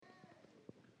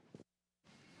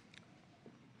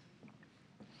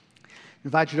I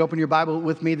invite you to open your Bible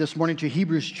with me this morning to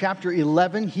Hebrews chapter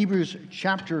 11. Hebrews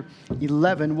chapter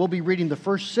 11. We'll be reading the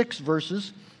first 6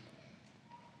 verses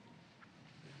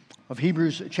of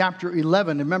Hebrews chapter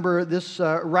 11. Remember, this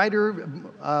writer,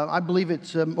 I believe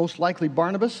it's most likely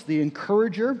Barnabas, the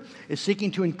encourager, is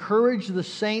seeking to encourage the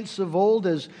saints of old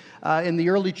as in the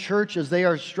early church as they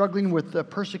are struggling with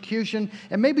persecution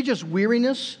and maybe just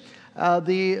weariness.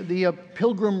 The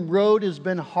pilgrim road has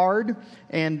been hard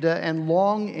and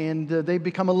long, and they've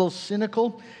become a little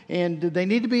cynical, and they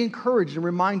need to be encouraged and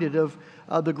reminded of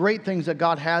the great things that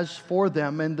God has for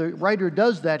them. And the writer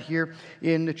does that here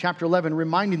in chapter 11,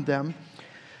 reminding them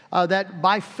that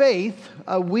by faith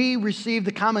we receive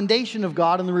the commendation of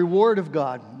God and the reward of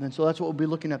God. And so that's what we'll be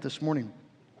looking at this morning.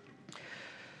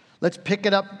 Let's pick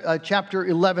it up, chapter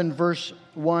 11, verse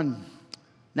 1.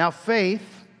 Now faith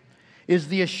is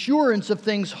the assurance of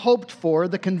things hoped for,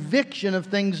 the conviction of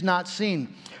things not seen.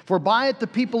 For by it the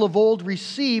people of old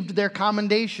received their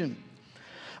commendation.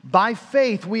 By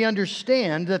faith we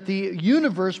understand that the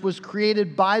universe was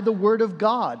created by the word of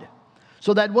God,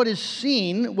 so that what is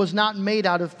seen was not made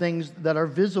out of things that are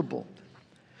visible.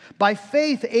 By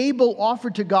faith Abel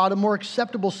offered to God a more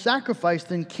acceptable sacrifice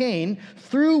than Cain,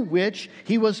 through which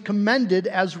he was commended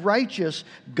as righteous,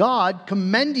 God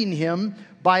commending him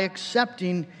by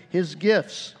accepting his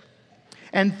gifts.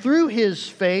 And through his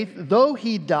faith, though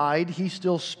he died, he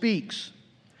still speaks.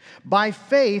 By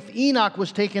faith, Enoch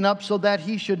was taken up so that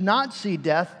he should not see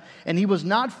death, and he was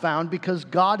not found because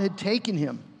God had taken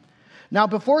him. Now,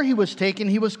 before he was taken,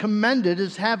 he was commended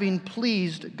as having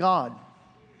pleased God.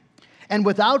 And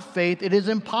without faith, it is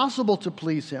impossible to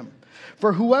please him.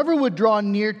 For whoever would draw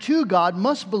near to God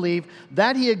must believe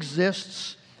that he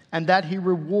exists and that he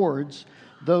rewards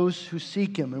those who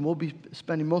seek him. And we'll be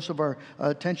spending most of our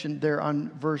attention there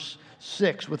on verse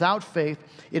 6. Without faith,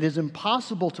 it is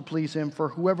impossible to please him, for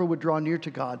whoever would draw near to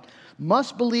God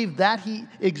must believe that he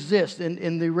exists.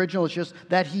 In the original, it's just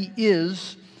that he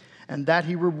is, and that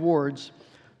he rewards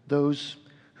those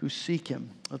who seek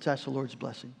him. Let's ask the Lord's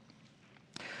blessing.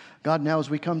 God, now as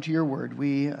we come to your word,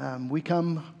 we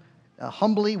come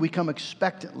humbly, we come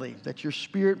expectantly, that your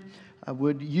Spirit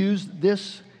would use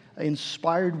this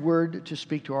inspired word to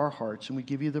speak to our hearts, and we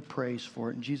give you the praise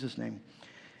for it. In Jesus' name,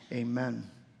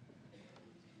 amen.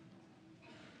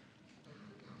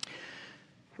 I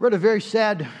read a very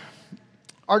sad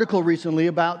article recently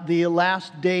about the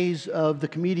last days of the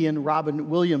comedian Robin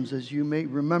Williams. As you may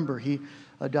remember, he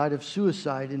died of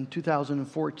suicide in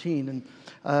 2014. And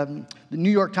the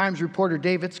New York Times reporter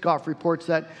Dave Itzkoff reports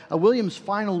that Williams'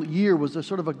 final year was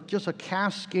just a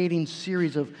cascading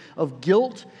series of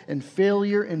guilt and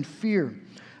failure and fear.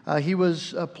 He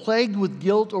was plagued with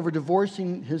guilt over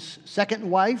divorcing his second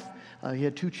wife. He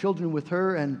had 2 children with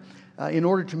her, and in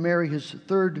order to marry his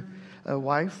third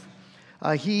wife.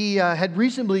 He had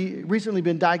recently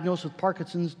been diagnosed with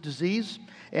Parkinson's disease,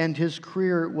 and his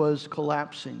career was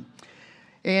collapsing.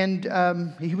 And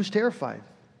he was terrified.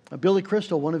 Billy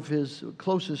Crystal, one of his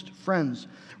closest friends,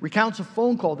 recounts a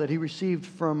phone call that he received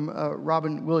from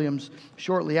Robin Williams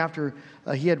shortly after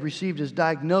he had received his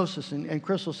diagnosis. And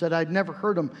Crystal said, "I'd never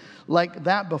heard him like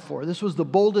that before. This was the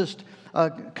boldest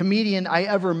comedian I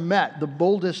ever met, the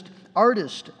boldest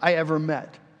artist I ever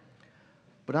met.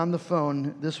 But on the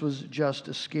phone, this was just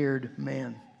a scared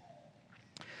man."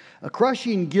 A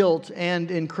crushing guilt and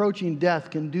encroaching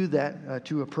death can do that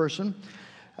to a person.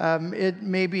 It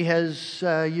maybe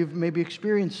you've maybe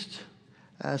experienced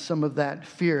some of that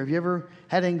fear. Have you ever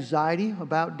had anxiety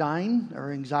about dying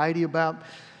or anxiety about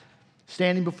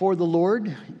standing before the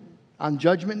Lord on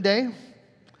Judgment Day?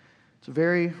 It's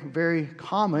very, very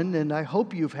common, and I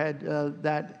hope you've had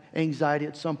that anxiety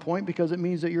at some point, because it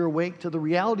means that you're awake to the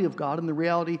reality of God and the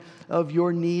reality of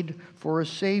your need for a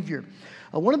Savior.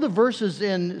 One of the verses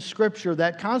in Scripture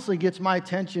that constantly gets my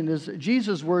attention is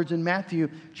Jesus' words in Matthew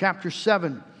chapter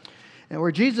 7. And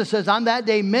where Jesus says, "On that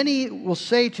day, many will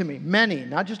say to me," many,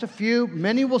 not just a few,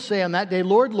 many will say on that day,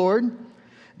 "Lord, Lord,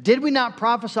 did we not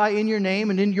prophesy in your name,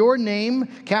 and in your name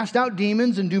cast out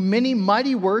demons and do many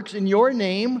mighty works in your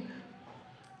name?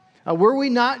 Were we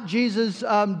not," Jesus,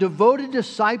 "devoted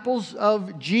disciples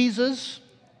of Jesus?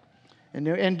 And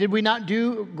did we not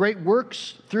do great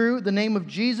works through the name of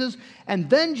Jesus?" And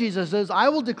then Jesus says, "I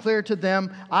will declare to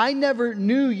them, I never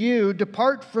knew you.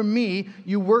 Depart from me,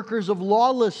 you workers of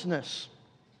lawlessness."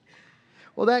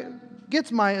 Well, that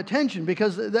gets my attention,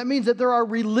 because that means that there are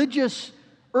religious,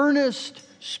 earnest,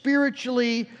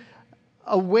 spiritually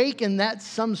awake in that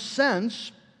some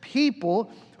sense people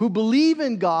who believe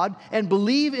in God and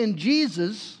believe in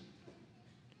Jesus,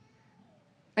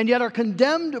 and yet are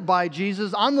condemned by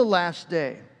Jesus on the last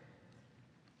day.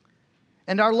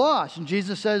 and are lost. And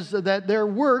Jesus says that their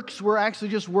works were actually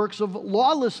just works of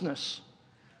lawlessness.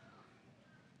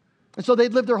 And so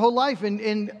they'd lived their whole life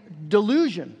in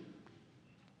delusion.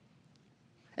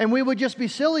 And we would just be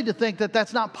silly to think that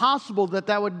that's not possible,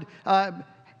 that would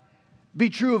be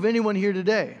true of anyone here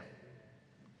today.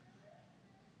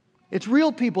 It's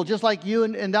real people just like you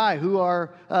and I who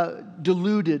are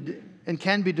deluded and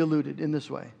can be deluded in this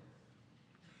way.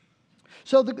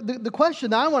 So the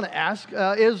question that I want to ask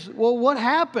is, well, what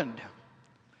happened?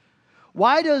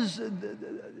 Why does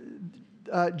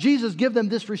Jesus give them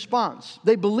this response?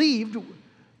 They believed.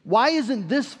 Why isn't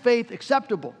this faith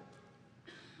acceptable?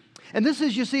 And this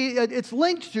is, you see, it's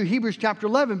linked to Hebrews chapter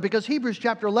 11, because Hebrews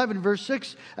chapter 11, verse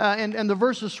 6, and the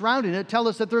verses surrounding it tell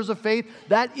us that there's a faith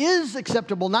that is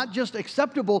acceptable, not just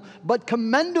acceptable, but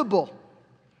commendable.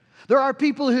 There are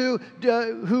people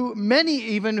who many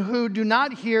even, who do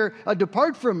not hear,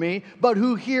 depart from me, but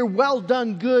who hear, well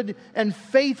done, good and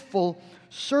faithful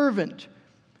servant.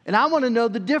 And I want to know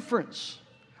the difference.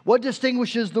 What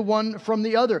distinguishes the one from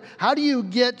the other? How do you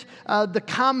get the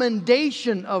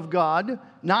commendation of God,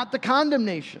 not the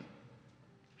condemnation?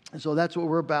 And so that's what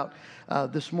we're about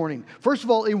this morning. First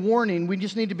of all, a warning. We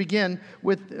just need to begin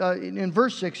with, in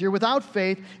verse 6 here, without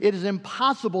faith, it is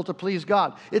impossible to please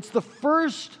God. It's the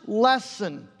first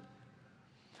lesson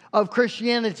of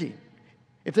Christianity.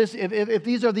 If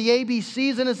these are the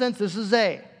ABCs in a sense, this is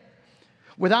A.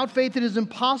 Without faith, it is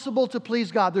impossible to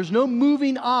please God. There's no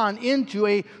moving on into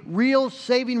a real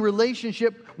saving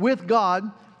relationship with God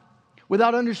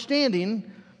without understanding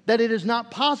that it is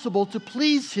not possible to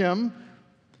please Him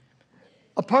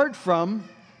apart from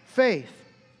faith.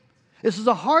 This is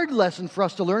a hard lesson for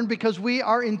us to learn because we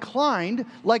are inclined,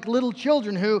 like little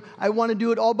children who, I want to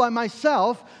do it all by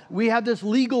myself. We have this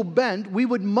legal bent. We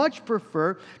would much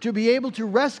prefer to be able to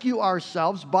rescue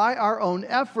ourselves by our own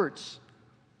efforts.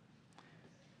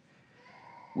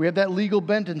 We have that legal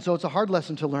bent, and so it's a hard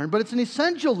lesson to learn. But it's an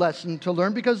essential lesson to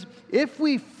learn, because if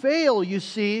we fail, you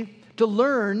see, to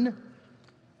learn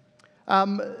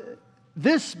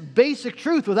this basic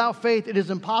truth without faith, it is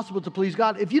impossible to please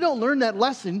God. If you don't learn that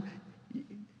lesson,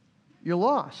 you're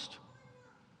lost.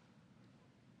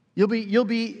 You'll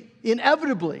be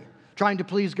inevitably trying to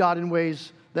please God in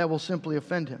ways that will simply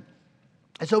offend Him.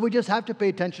 And so we just have to pay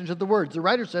attention to the words. The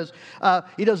writer says,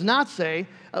 he does not say,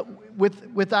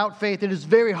 without faith, it is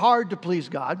very hard to please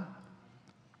God.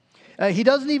 He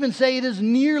doesn't even say it is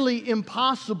nearly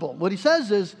impossible. What he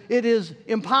says is, it is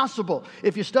impossible.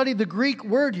 If you study the Greek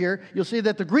word here, you'll see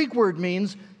that the Greek word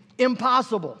means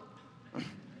impossible.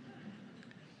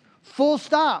 Full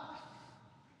stop.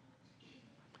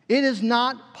 It is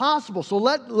not possible. So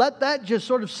let that just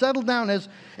sort of settle down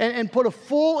and put a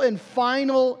full and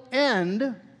final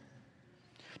end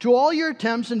to all your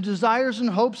attempts and desires and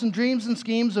hopes and dreams and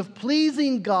schemes of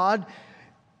pleasing God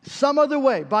some other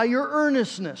way, by your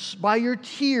earnestness, by your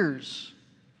tears,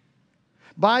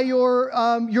 by your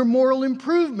moral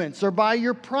improvements, or by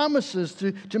your promises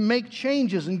to make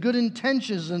changes and good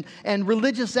intentions and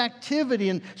religious activity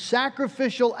and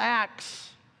sacrificial acts.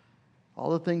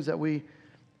 All the things that we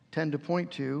tend to point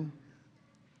to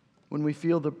when we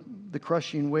feel the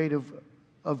crushing weight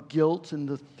of guilt and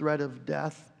the threat of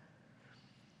death.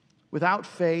 Without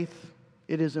faith,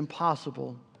 it is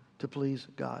impossible to please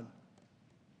God.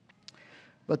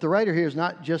 But the writer here is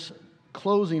not just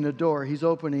closing a door, he's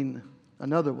opening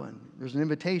another one. There's an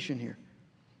invitation here.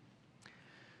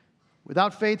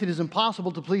 Without faith, it is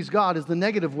impossible to please God is the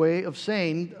negative way of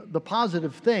saying the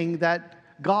positive thing,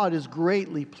 that God is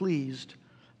greatly pleased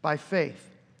by faith.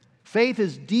 Faith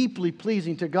is deeply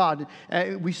pleasing to God.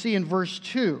 We see in verse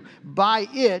 2, by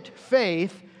it,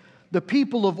 faith, the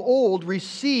people of old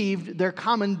received their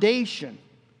commendation.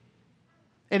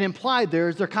 And implied there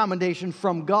is their commendation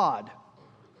from God.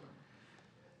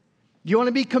 Do you want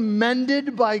to be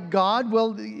commended by God?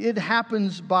 Well, it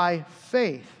happens by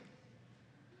faith.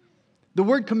 The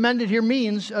word commended here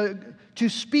means to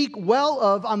speak well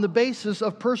of on the basis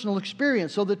of personal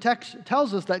experience. So the text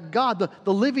tells us that God,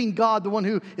 the living God, the one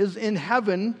who is in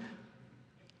heaven,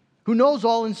 who knows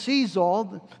all and sees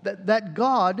all, that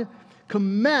God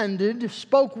commended,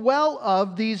 spoke well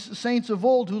of these saints of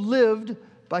old who lived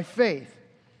by faith.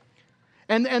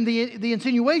 And the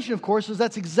insinuation, of course, is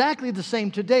that's exactly the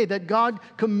same today, that God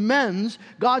commends,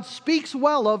 God speaks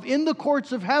well of in the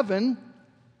courts of heaven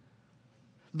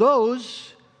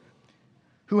those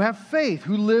who have faith,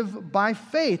 who live by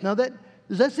faith. Now, does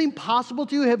that seem possible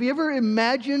to you? Have you ever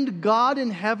imagined God in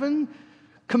heaven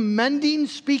commending,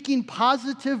 speaking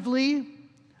positively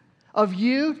of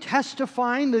you,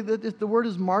 testifying? The word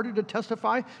is martyr, to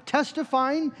testify.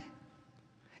 Testifying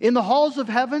in the halls of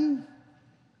heaven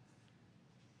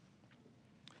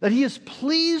that He is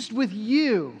pleased with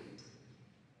you.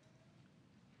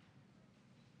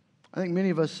 I think many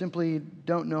of us simply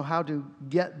don't know how to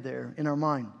get there in our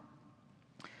mind.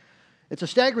 It's a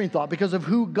staggering thought because of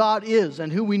who God is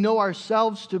and who we know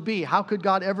ourselves to be. How could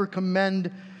God ever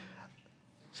commend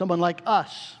someone like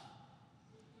us?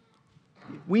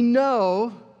 We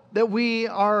know that we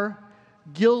are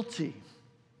guilty.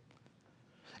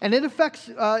 And it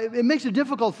makes it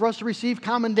difficult for us to receive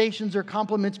commendations or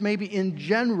compliments maybe in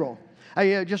general.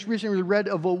 I just recently read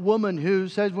of a woman who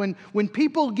says, when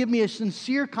people give me a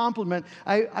sincere compliment,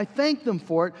 I thank them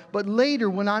for it, but later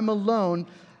when I'm alone,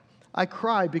 I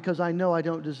cry because I know I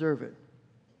don't deserve it.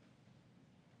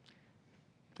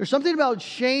 There's something about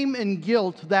shame and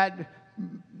guilt that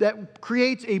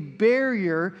creates a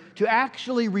barrier to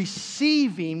actually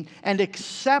receiving and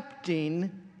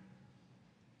accepting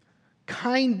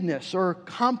kindness or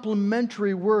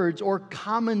complimentary words or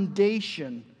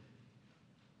commendation.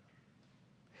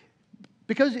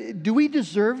 Because do we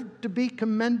deserve to be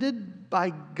commended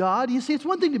by God? You see, it's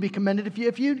one thing to be commended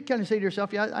if you kind of say to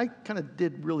yourself, yeah, I kind of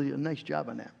did really a nice job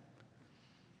on that.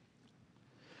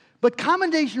 But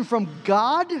commendation from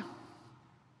God,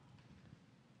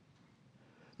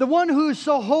 the one who is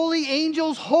so holy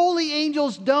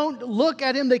angels don't look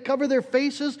at Him. They cover their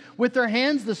faces with their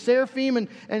hands, the seraphim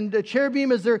and the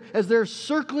cherubim as they're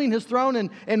circling His throne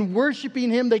and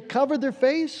worshiping Him, they cover their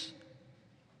face.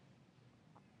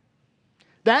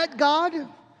 That God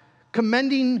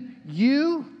commending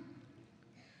you.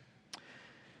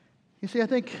 You see, I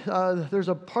think there's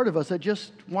a part of us that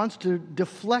just wants to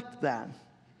deflect that.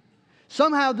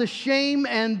 Somehow the shame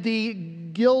and the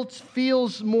guilt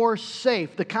feels more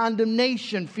safe. The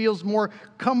condemnation feels more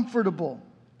comfortable.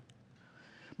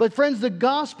 But friends, the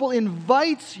gospel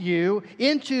invites you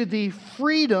into the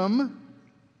freedom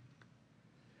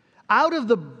out of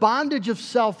the bondage of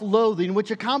self-loathing,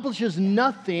 which accomplishes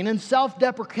nothing, and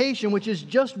self-deprecation, which is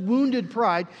just wounded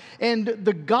pride. And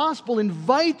the gospel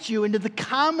invites you into the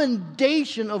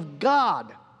commendation of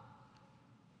God.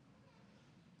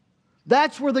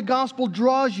 That's where the gospel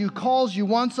draws you, calls you,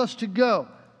 wants us to go.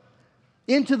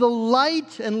 Into the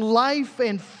light and life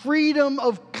and freedom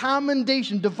of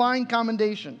commendation, divine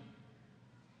commendation.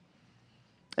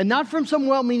 And not from some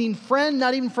well-meaning friend,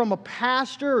 not even from a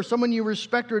pastor or someone you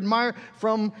respect or admire,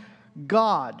 from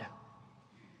God.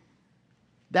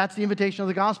 That's the invitation of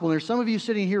the gospel. And there's some of you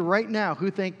sitting here right now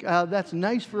who think, that's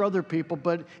nice for other people,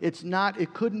 but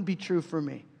it couldn't be true for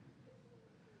me.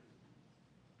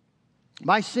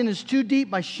 My sin is too deep.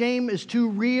 My shame is too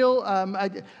real.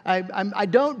 I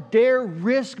don't dare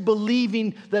risk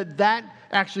believing that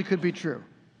actually could be true.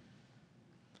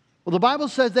 Well, the Bible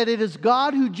says that it is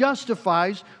God who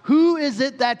justifies. Who is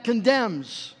it that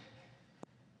condemns?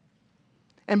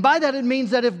 And by that it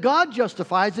means that if God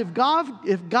justifies, if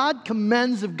God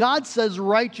commends, if God says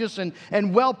righteous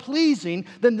and well-pleasing,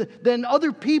 then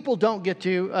other people don't get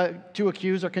to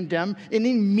accuse or condemn in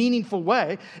any meaningful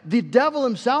way. The devil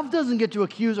himself doesn't get to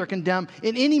accuse or condemn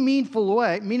in any meaningful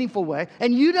way,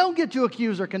 and you don't get to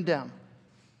accuse or condemn.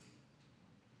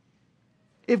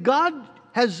 If God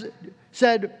has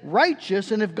said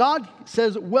righteous, and if God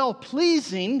says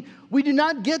well-pleasing, we do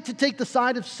not get to take the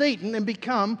side of Satan and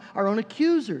become our own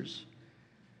accusers.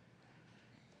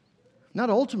 Not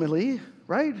ultimately,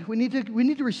 right? We need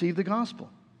to receive the gospel.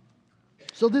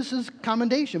 So this is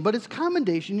commendation, but it's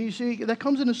commendation, you see, that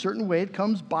comes in a certain way. It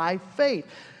comes by faith.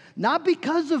 Not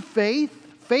because of faith.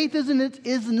 Faith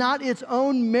is not its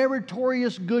own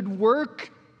meritorious good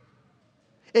work.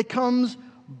 It comes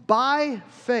by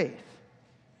faith.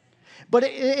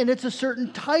 And it's a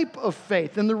certain type of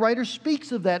faith. And the writer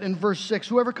speaks of that in verse 6.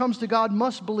 Whoever comes to God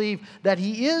must believe that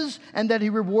He is and that He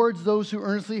rewards those who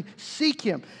earnestly seek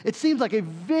Him. It seems like a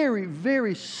very,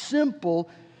 very simple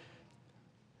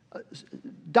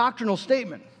doctrinal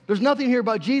statement. There's nothing here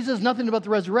about Jesus, nothing about the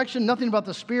resurrection, nothing about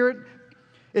the Spirit.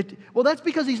 Well, that's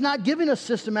because He's not giving us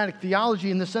systematic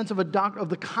theology in the sense of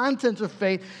the contents of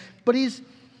faith, but He's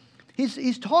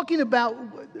talking about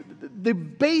the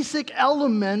basic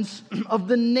elements of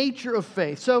the nature of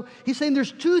faith. So he's saying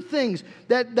there's two things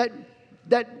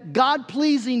that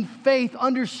God-pleasing faith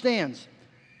understands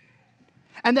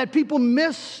and that people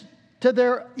miss to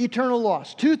their eternal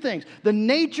loss. Two things: the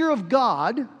nature of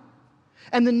God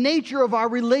and the nature of our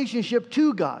relationship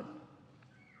to God.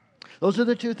 Those are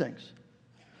the two things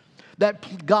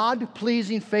that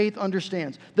God-pleasing faith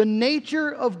understands. The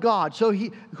nature of God. So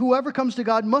whoever comes to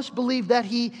God must believe that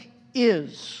He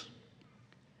is.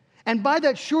 And by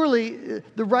that, surely,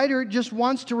 the writer just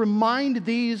wants to remind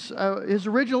his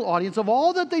original audience of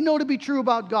all that they know to be true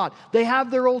about God. They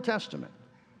have their Old Testament.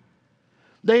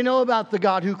 They know about the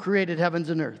God who created heavens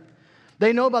and earth.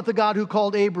 They know about the God who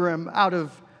called Abraham out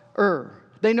of Ur.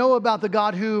 They know about the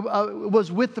God who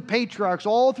was with the patriarchs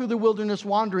all through the wilderness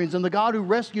wanderings, and the God who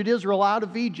rescued Israel out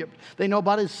of Egypt. They know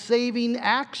about his saving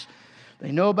acts.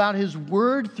 They know about his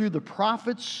word through the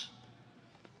prophets.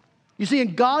 You see,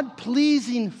 in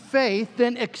God-pleasing faith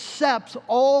then accepts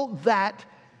all that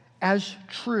as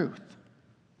truth.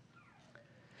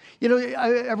 You know,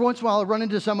 every once in a while I run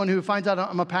into someone who finds out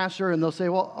I'm a pastor, and they'll say,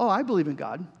 well, I believe in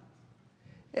God.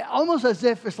 Almost as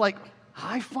if it's like,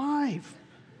 high five.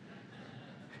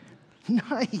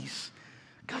 Nice.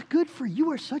 God, good for you.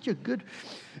 You are such a good...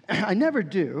 I never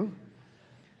do.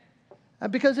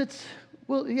 Because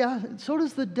so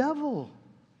does the devil.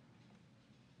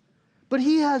 But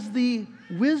he has the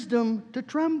wisdom to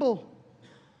tremble.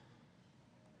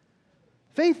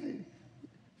 Faith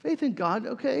in God,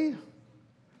 okay.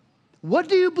 What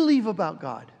do you believe about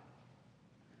God?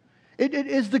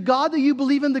 Is the God that you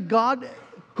believe in the God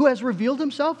who has revealed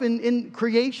himself in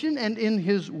creation and in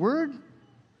his word?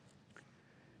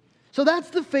 So that's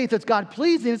the faith that's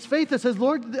God-pleasing. It's faith that says,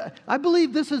 Lord, I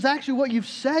believe this is actually what you've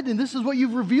said, and this is what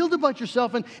you've revealed about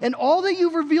yourself. And all that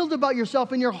you've revealed about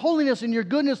yourself, and your holiness, and your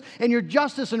goodness, and your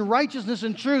justice, and righteousness,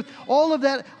 and truth, all of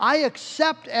that I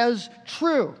accept as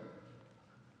true.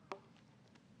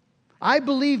 I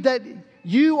believe that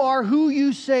you are who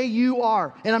you say you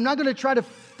are. And I'm not going to try to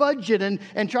fudge it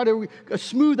and try to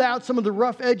smooth out some of the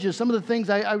rough edges, some of the things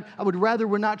I would rather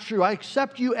were not true. I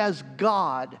accept you as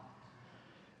God.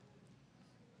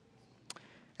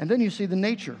 And then you see the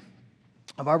nature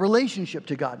of our relationship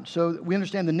to God. So we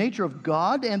understand the nature of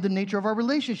God and the nature of our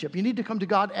relationship. You need to come to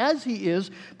God as he is,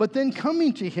 but then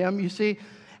coming to him, you see,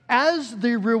 as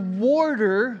the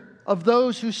rewarder of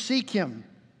those who seek him.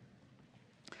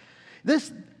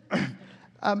 This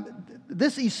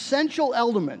essential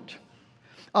element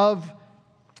of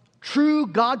true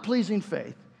God-pleasing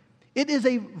faith, it is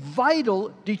a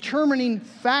vital determining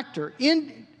factor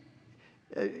in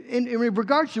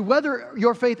regards to whether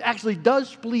your faith actually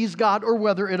does please God or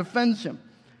whether it offends him.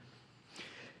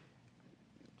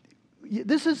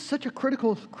 This is such a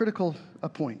critical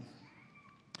point.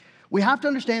 We have to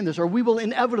understand this, or we will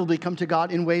inevitably come to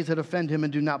God in ways that offend him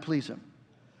and do not please him.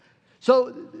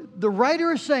 So the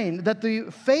writer is saying that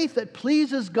the faith that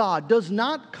pleases God does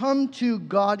not come to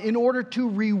God in order to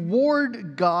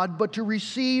reward God, but to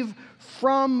receive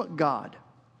from God.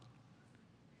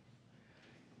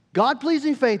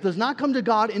 God-pleasing faith does not come to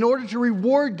God in order to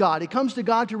reward God. It comes to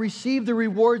God to receive the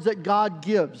rewards that God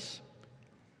gives.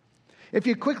 If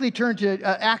you quickly turn to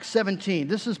Acts 17.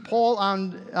 This is Paul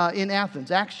in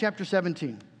Athens, Acts chapter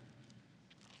 17.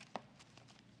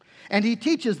 And he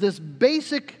teaches this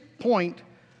basic point,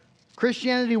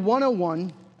 Christianity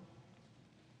 101.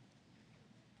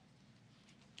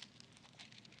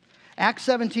 Acts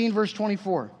 17, verse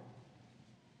 24.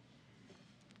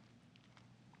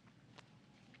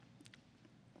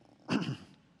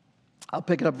 I'll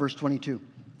pick it up verse 22.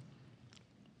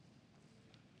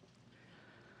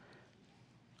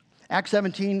 Acts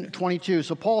 17, 22.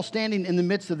 So Paul, standing in the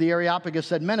midst of the Areopagus,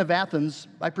 said, Men of Athens,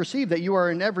 I perceive that you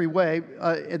are in every way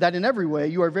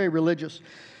you are very religious.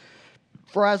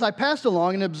 For as I passed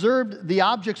along and observed the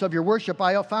objects of your worship,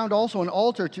 I found also an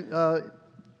altar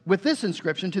with this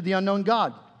inscription, to the unknown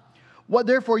God. What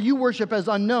therefore you worship as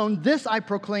unknown, this I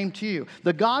proclaim to you.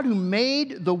 The God who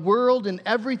made the world and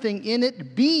everything in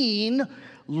it, being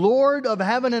Lord of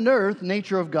heaven and earth,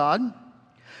 nature of God,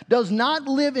 does not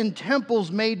live in temples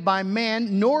made by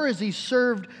man, nor is he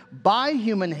served by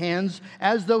human hands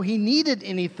as though he needed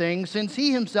anything, since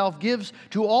he himself gives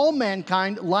to all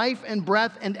mankind life and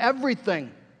breath and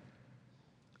everything.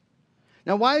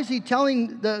 Now, why is he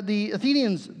telling the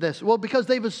Athenians this? Well, because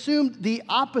they've assumed the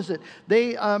opposite.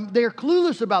 They are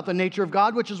clueless about the nature of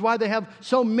God, which is why they have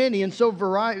so many and so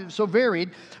varied.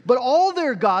 But all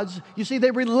their gods, you see, they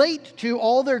relate to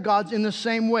all their gods in the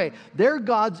same way. Their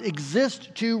gods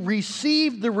exist to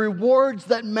receive the rewards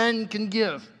that men can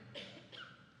give.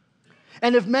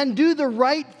 And if men do the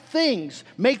right things,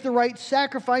 make the right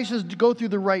sacrifices, go through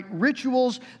the right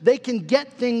rituals, they can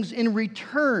get things in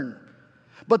return.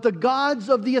 But the gods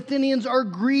of the Athenians are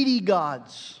greedy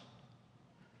gods.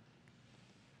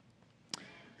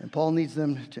 And Paul needs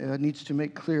to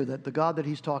make clear that the God that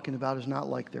he's talking about is not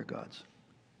like their gods.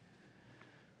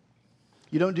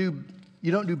 You don't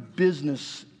do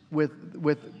business with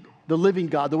the living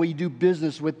God the way you do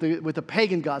business with the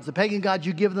pagan gods. The pagan gods,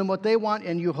 you give them what they want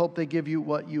and you hope they give you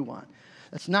what you want.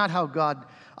 That's not how God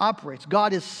operates.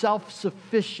 God is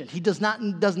self-sufficient. He does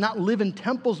not live in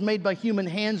temples made by human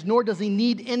hands, nor does he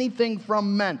need anything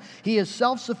from men. He is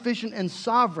self-sufficient and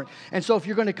sovereign. And so if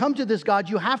you're going to come to this God,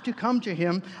 you have to come to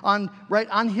him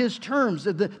on his terms.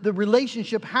 The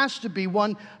relationship has to be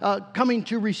one coming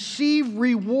to receive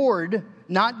reward,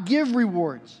 not give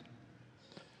rewards.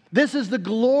 This is the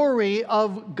glory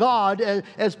of God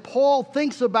as Paul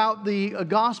thinks about the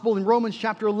gospel in Romans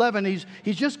chapter 11.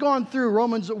 He's just gone through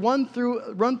Romans 1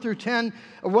 through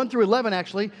 11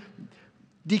 actually,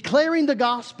 declaring the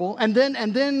gospel, and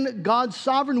then God's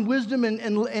sovereign wisdom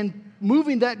and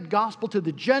moving that gospel to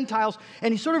the Gentiles,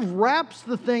 and he sort of wraps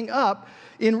the thing up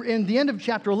in the end of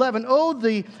chapter 11. Oh,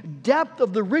 the depth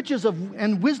of the riches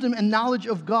and wisdom and knowledge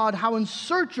of God, how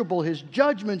unsearchable his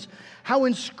judgments, how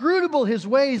inscrutable his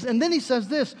ways. And then he says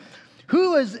this,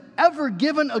 who has ever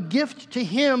given a gift to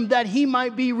him that he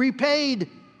might be repaid?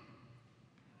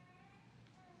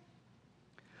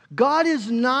 God is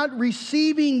not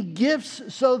receiving gifts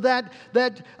so that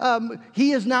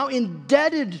he is now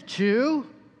indebted to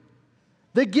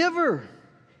the giver.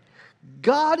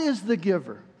 God is the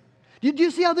giver. Do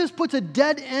you see how this puts a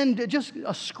dead end, just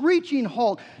a screeching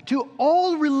halt to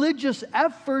all religious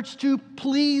efforts to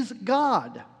please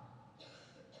God?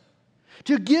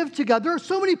 To give to God. There are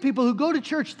so many people who go to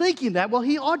church thinking that, well,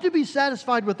 he ought to be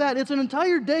satisfied with that. It's an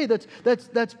entire day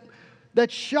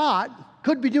that's shot.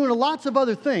 Could be doing lots of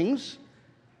other things.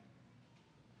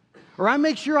 Or I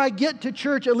make sure I get to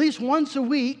church at least once a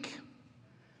week,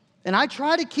 and I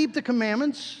try to keep the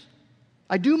commandments.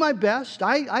 I do my best.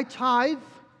 I tithe.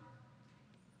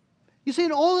 You see,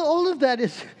 and all of that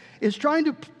is trying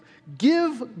to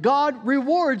give God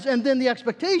rewards, and then the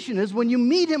expectation is when you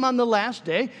meet him on the last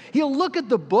day, he'll look at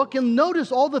the book and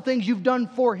notice all the things you've done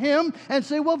for him and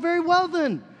say, well, very well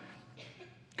then,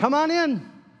 come on in.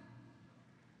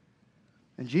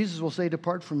 And Jesus will say,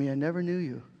 depart from me, I never knew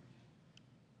you.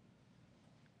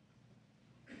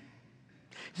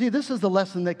 See, this is the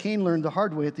lesson that Cain learned the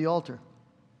hard way at the altar.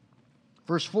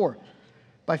 Verse 4,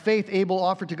 by faith Abel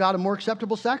offered to God a more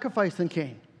acceptable sacrifice than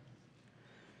Cain,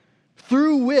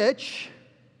 through which,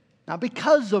 not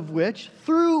because of which,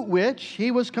 through which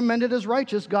he was commended as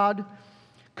righteous, God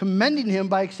commending him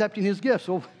by accepting his gifts.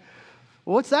 Well,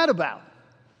 what's that about?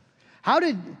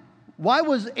 Why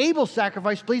was Abel's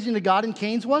sacrifice pleasing to God and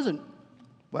Cain's wasn't?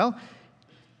 Well,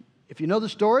 if you know the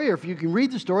story, or if you can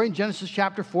read the story in Genesis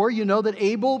chapter 4, you know that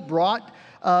Abel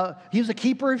he was a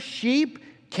keeper of sheep.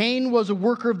 Cain was a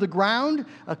worker of the ground.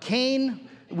 Cain,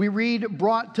 we read,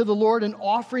 brought to the Lord an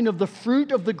offering of the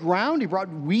fruit of the ground. He brought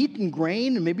wheat and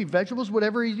grain and maybe vegetables,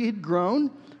 whatever he had grown.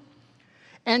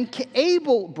 And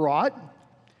Abel brought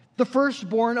the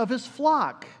firstborn of his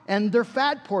flock and their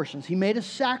fat portions. He made a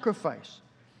sacrifice.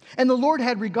 And the Lord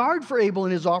had regard for Abel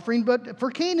and his offering, but for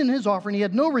Cain and his offering he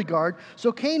had no regard.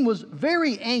 So Cain was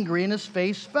very angry and his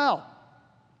face fell.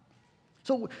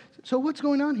 So what's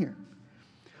going on here?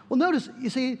 Well, notice, you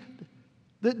see,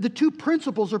 the two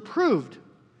principles are proved.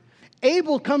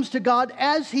 Abel comes to God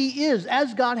as he is,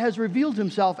 as God has revealed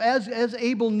himself, as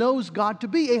Abel knows God to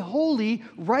be, a holy,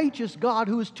 righteous God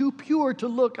who is too pure to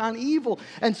look on evil.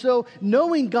 And so,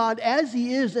 knowing God as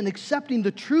he is and accepting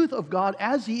the truth of God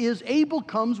as he is, Abel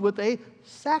comes with a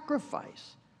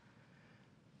sacrifice.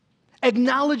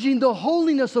 Acknowledging the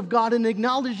holiness of God and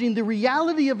acknowledging the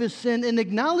reality of his sin and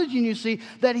acknowledging, you see,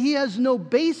 that he has no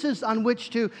basis on which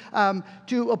to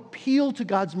appeal to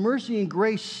God's mercy and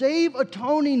grace, save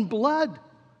atoning blood.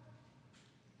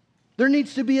 There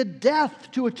needs to be a death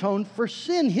to atone for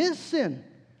sin, his sin.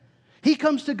 He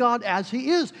comes to God as he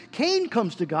is. Cain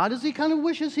comes to God as he kind of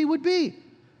wishes he would be.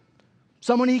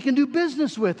 Someone he can do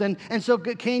business with. And so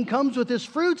Cain comes with his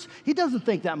fruits. He doesn't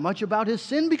think that much about his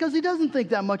sin because he doesn't think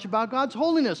that much about God's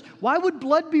holiness. Why would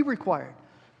blood be required?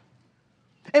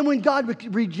 And when God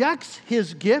rejects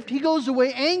his gift, he goes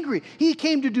away angry. He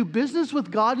came to do business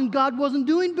with God and God wasn't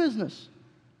doing business.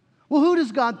 Well, who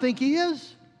does God think he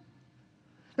is?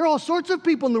 There are all sorts of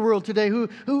people in the world today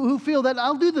who feel that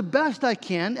I'll do the best I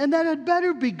can and that it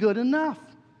better be good enough.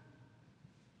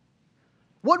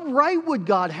 What right would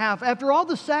God have, after all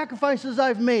the sacrifices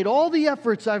I've made, all the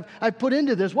efforts I've put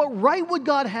into this, what right would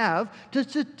God have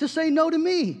to say no to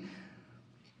me?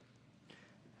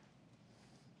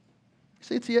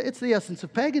 See, it's the essence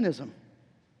of paganism.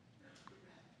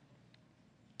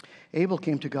 Abel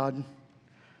came to God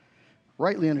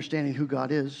rightly understanding who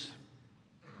God is.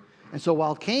 And so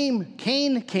while Cain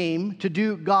came to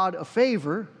do God a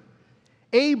favor,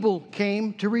 Abel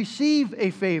came to receive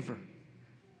a favor.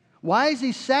 Why is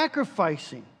he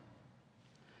sacrificing?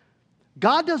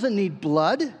 God doesn't need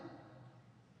blood.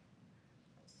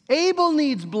 Abel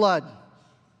needs blood.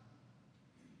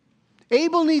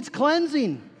 Abel needs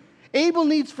cleansing. Abel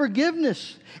needs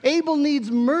forgiveness. Abel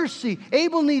needs mercy.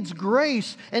 Abel needs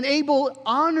grace. And Abel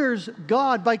honors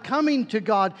God by coming to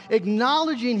God,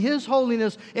 acknowledging His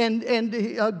holiness and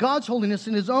God's holiness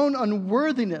in his own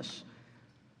unworthiness,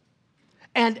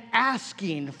 and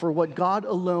asking for what God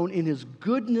alone in His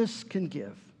goodness can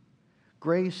give: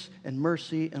 grace and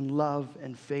mercy and love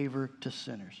and favor to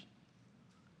sinners.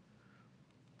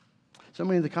 So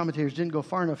many of the commentators didn't go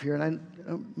far enough here,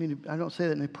 and I don't say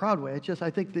that in a proud way. I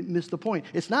think they missed the point.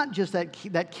 It's not just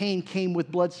that Cain came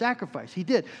with blood sacrifice. He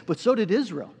did, but so did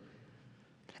Israel.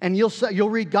 And you'll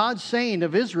read God saying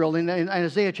of Israel in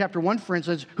Isaiah chapter 1, for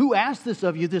instance, "Who asked this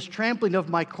of you, this trampling of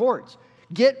my courts?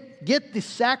 Get the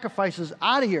sacrifices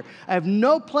out of here. I have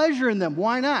no pleasure in them."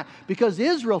 Why not? Because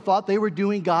Israel thought they were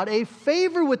doing God a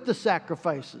favor with the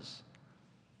sacrifices.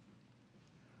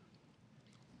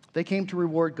 They came to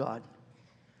reward God,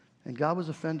 and God was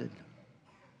offended.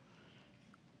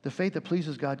 The faith that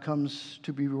pleases God comes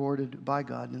to be rewarded by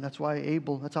God, and that's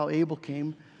how Abel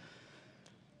came,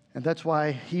 and that's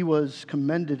why he was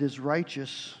commended as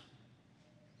righteous.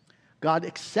 God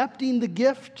accepting the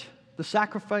gift, the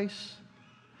sacrifice,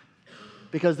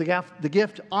 because the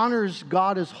gift honors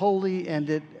God as holy, and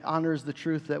it honors the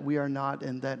truth that we are not,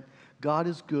 and that God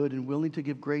is good and willing to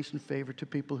give grace and favor to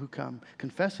people who come,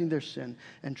 confessing their sin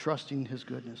and trusting His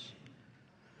goodness.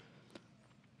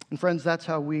 And friends, that's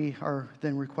how we are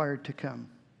then required to come.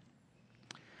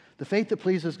 The faith that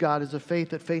pleases God is a faith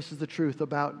that faces the truth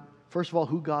about, first of all,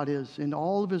 who God is in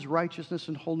all of His righteousness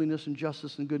and holiness and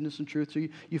justice and goodness and truth. So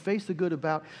you face the good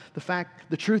about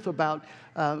the truth about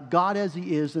God as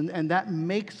He is, and that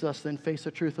makes us then face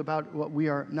the truth about what we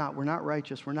are not. We're not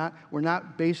righteous. We're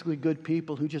not basically good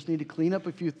people who just need to clean up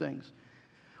a few things.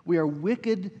 We are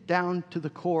wicked down to the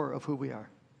core of who we are.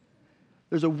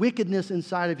 There's a wickedness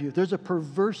inside of you. There's a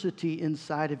perversity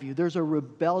inside of you. There's a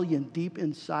rebellion deep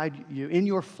inside you, in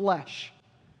your flesh.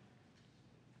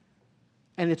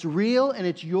 And it's real and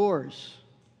it's yours.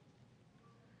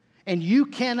 And you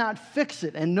cannot fix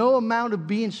it. And no amount of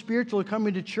being spiritual or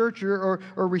coming to church or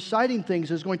reciting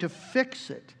things is going to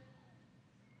fix it.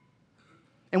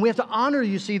 And we have to honor,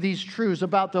 you see, these truths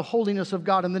about the holiness of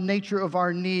God and the nature of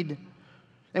our need.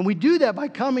 And we do that by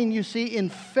coming, you see, in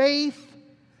faith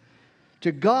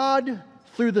to God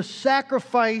through the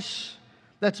sacrifice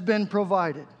that's been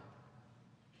provided.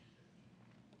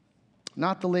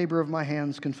 Not the labor of my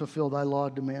hands can fulfill thy law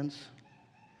demands.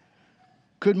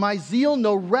 Could my zeal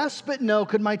no respite know?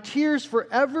 Could my tears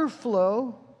forever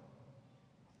flow?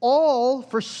 All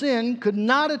for sin could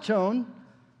not atone.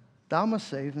 Thou must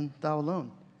save, and thou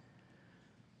alone.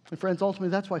 And friends, ultimately,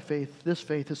 that's why this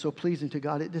faith is so pleasing to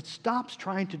God. It stops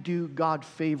trying to do God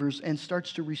favors and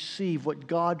starts to receive what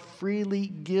God freely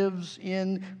gives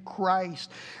in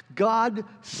Christ. God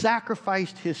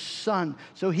sacrificed His Son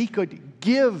so He could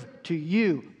give to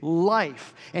you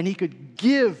life, and He could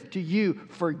give to you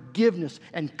forgiveness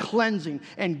and cleansing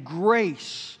and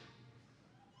grace.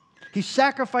 He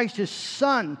sacrificed His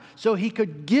Son so He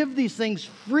could give these things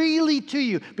freely to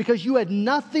you because you had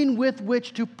nothing with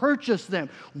which to purchase them.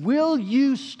 Will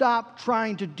you stop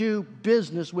trying to do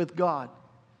business with God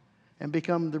and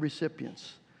become the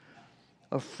recipients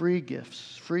of free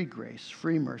gifts, free grace,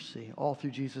 free mercy, all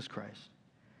through Jesus Christ?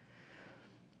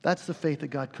 That's the faith that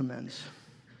God commends.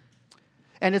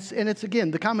 And it's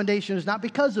again, the commendation is not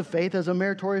because of faith as a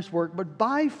meritorious work, but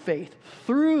by faith,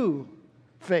 through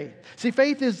faith. See,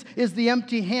 faith is the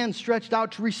empty hand stretched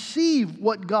out to receive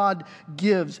what God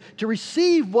gives, to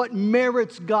receive what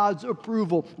merits God's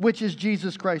approval, which is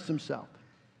Jesus Christ Himself.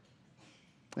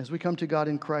 As we come to God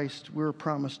in Christ, we're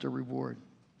promised a reward.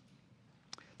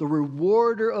 The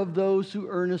rewarder of those who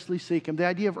earnestly seek Him. The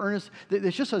idea of earnest,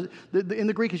 it's just in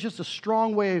the Greek, it's just a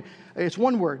strong way. It's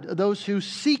one word. Those who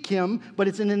seek Him, but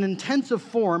it's in an intensive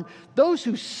form. Those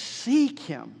who seek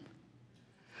Him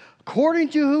according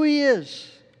to who He is,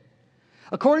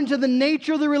 according to the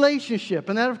nature of the relationship.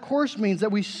 And that, of course, means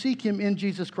that we seek Him in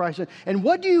Jesus Christ. And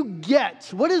what do you get?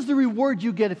 What is the reward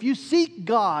you get if you seek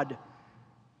God?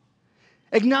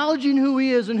 Acknowledging who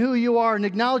He is and who you are, and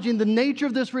acknowledging the nature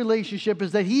of this relationship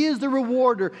is that He is the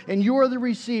rewarder and you are the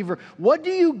receiver. What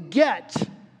do you get?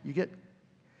 You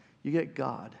get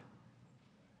God.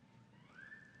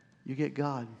 You get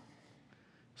God.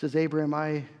 It says, Abraham,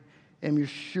 I am your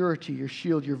surety, your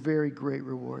shield, your very great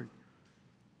reward.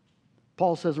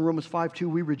 Paul says in Romans 5:2,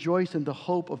 we rejoice in the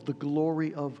hope of the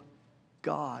glory of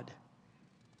God.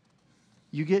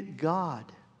 You get God.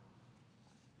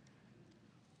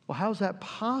 Well, how's that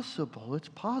possible? It's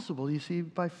possible, you see,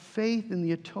 by faith in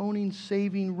the atoning,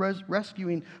 saving,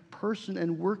 rescuing person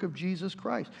and work of Jesus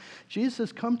Christ. Jesus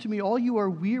says, come to me, all you are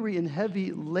weary and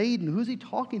heavy laden. Who's he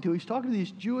talking to? He's talking to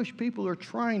these Jewish people who are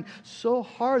trying so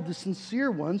hard, the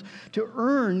sincere ones, to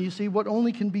earn, you see, what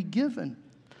only can be given.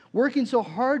 Working so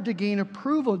hard to gain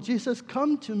approval. Jesus says,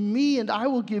 come to me and I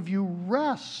will give you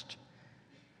rest.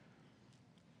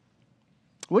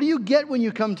 What do you get when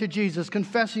you come to Jesus,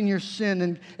 confessing your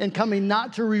sin and coming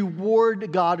not to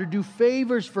reward God or do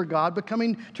favors for God, but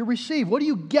coming to receive? What do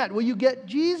you get? Well, you get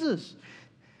Jesus.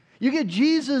 You get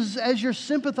Jesus as your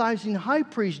sympathizing high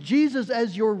priest, Jesus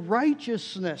as your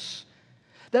righteousness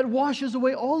that washes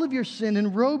away all of your sin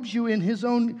and robes you in his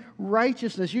own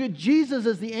righteousness. You get Jesus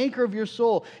as the anchor of your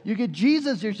soul. You get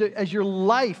Jesus as your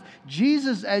life,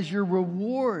 Jesus as your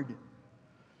reward.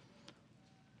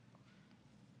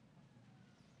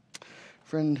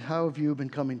 Friend, how have you been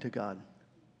coming to God?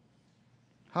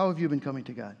 How have you been coming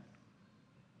to God?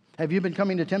 Have you been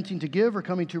coming attempting to give or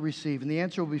coming to receive? And the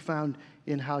answer will be found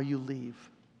in how you leave.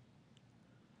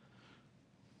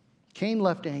 Cain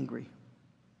left angry.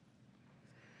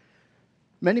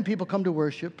 Many people come to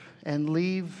worship and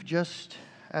leave just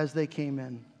as they came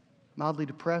in, mildly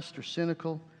depressed or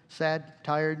cynical, sad,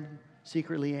 tired,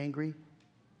 secretly angry.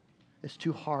 It's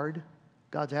too hard.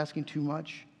 God's asking too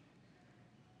much.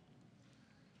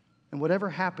 And whatever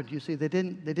happened, you see, they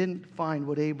didn't find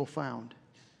what Abel found.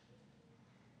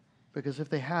 Because if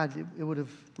they had, it would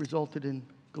have resulted in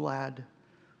glad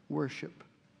worship.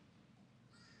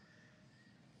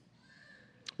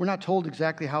 We're not told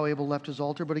exactly how Abel left his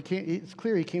altar, but it's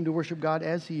clear he came to worship God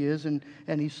as he is, and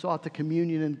he sought the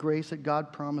communion and grace that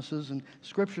God promises. And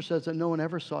Scripture says that no one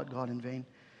ever sought God in vain.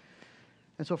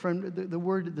 And so, friend, the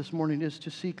word this morning is to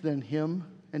seek then him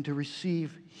and to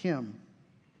receive him.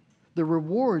 The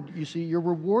reward, you see, your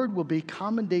reward will be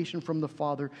commendation from the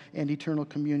Father and eternal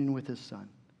communion with his Son.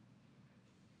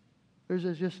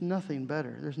 There's just nothing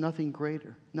better. There's nothing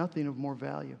greater, nothing of more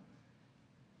value.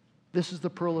 This is the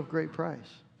pearl of great price.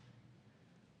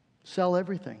 Sell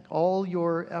everything, all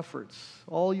your efforts,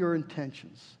 all your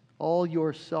intentions, all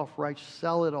your self-righteous,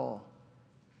 sell it all.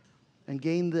 And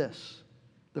gain this,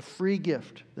 the free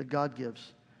gift that God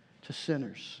gives to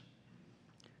sinners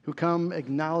who come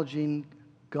acknowledging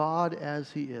God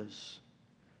as he is,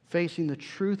 facing the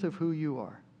truth of who you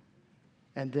are,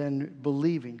 and then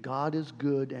believing God is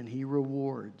good and he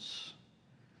rewards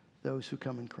those who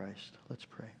come in Christ. Let's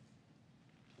pray.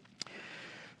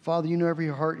 Father, you know every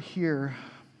heart here.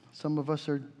 Some of us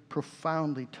are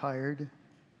profoundly tired.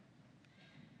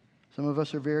 Some of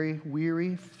us are very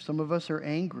weary. Some of us are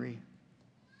angry.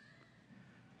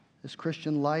 This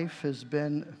Christian life has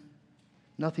been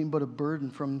nothing but a burden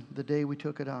from the day we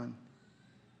took it on.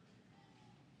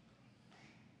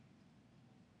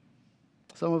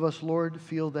 Some of us, Lord,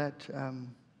 feel that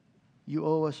you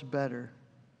owe us better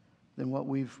than what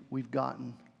we've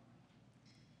gotten.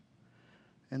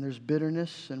 And there's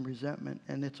bitterness and resentment,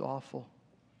 and it's awful.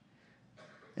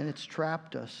 And it's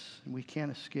trapped us, and we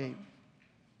can't escape.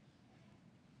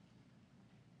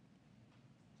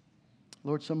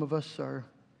 Lord, some of us are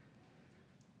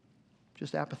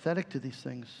just apathetic to these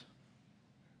things.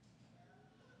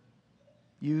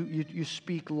 You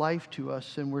speak life to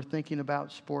us, and we're thinking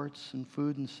about sports and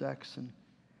food and sex and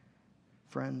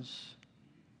friends.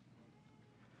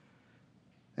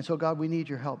 And so, God, we need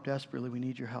your help desperately. We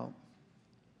need your help.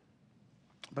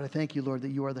 But I thank you, Lord, that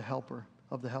you are the helper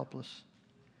of the helpless.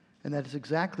 And that is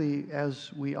exactly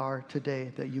as we are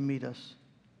today, that you meet us.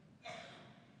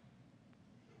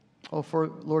 Oh,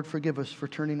 Lord, forgive us for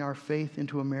turning our faith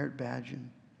into a merit badge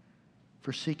and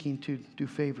for seeking to do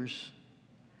favors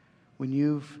when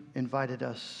you've invited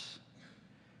us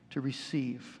to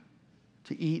receive,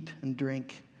 to eat and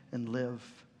drink and live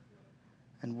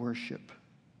and worship.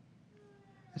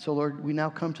 And so, Lord, we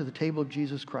now come to the table of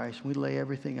Jesus Christ. We lay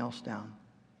everything else down.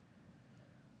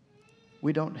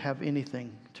 We don't have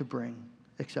anything to bring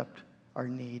except our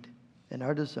need and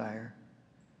our desire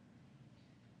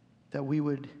that we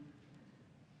would,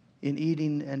 in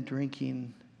eating and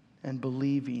drinking and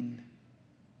believing,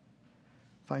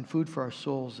 find food for our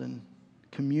souls and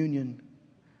communion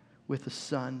with the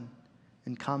Son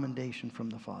and commendation from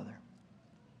the Father.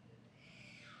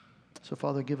 So,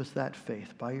 Father, give us that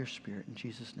faith by your Spirit. In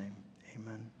Jesus' name,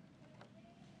 amen.